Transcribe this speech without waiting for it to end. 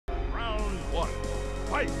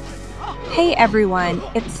Hey everyone,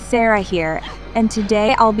 it's Sarah here, and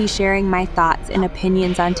today I'll be sharing my thoughts and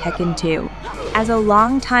opinions on Tekken 2. As a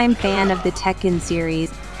longtime fan of the Tekken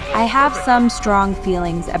series, I have some strong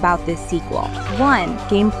feelings about this sequel. 1.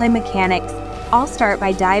 Gameplay mechanics. I'll start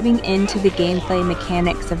by diving into the gameplay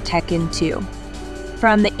mechanics of Tekken 2.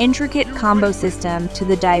 From the intricate combo system to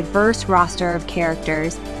the diverse roster of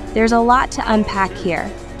characters, there's a lot to unpack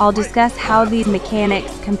here. I'll discuss how these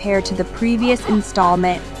mechanics compare to the previous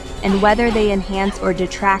installment and whether they enhance or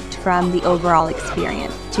detract from the overall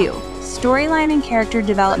experience. 2. Storyline and character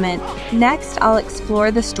development. Next, I'll explore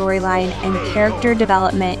the storyline and character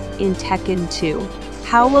development in Tekken 2.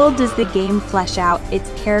 How well does the game flesh out its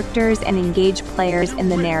characters and engage players in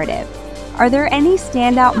the narrative? Are there any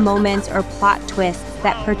standout moments or plot twists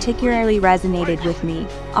that particularly resonated with me?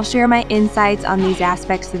 I'll share my insights on these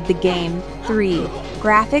aspects of the game. 3.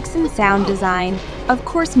 Graphics and sound design. Of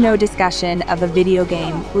course, no discussion of a video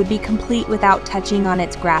game would be complete without touching on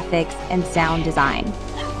its graphics and sound design.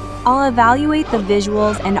 I'll evaluate the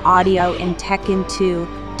visuals and audio in Tekken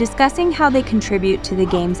 2, discussing how they contribute to the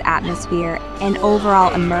game's atmosphere and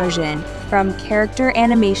overall immersion. From character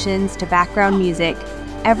animations to background music,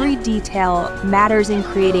 every detail matters in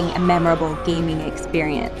creating a memorable gaming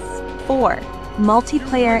experience. 4.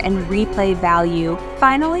 Multiplayer and replay value.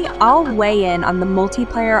 Finally, I'll weigh in on the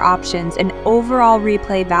multiplayer options and overall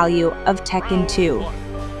replay value of Tekken 2.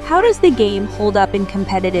 How does the game hold up in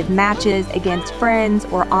competitive matches against friends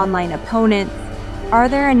or online opponents? Are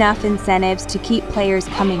there enough incentives to keep players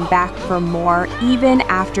coming back for more even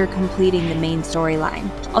after completing the main storyline?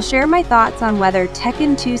 I'll share my thoughts on whether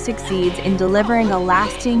Tekken 2 succeeds in delivering a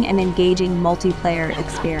lasting and engaging multiplayer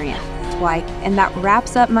experience. And that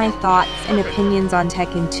wraps up my thoughts and opinions on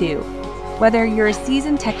Tekken 2. Whether you're a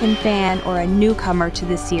seasoned Tekken fan or a newcomer to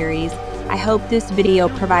the series, I hope this video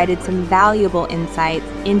provided some valuable insights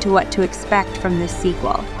into what to expect from this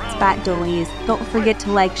sequel. Spat Dolies, don't forget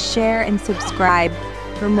to like, share, and subscribe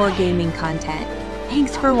for more gaming content.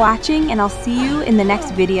 Thanks for watching, and I'll see you in the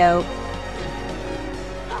next video.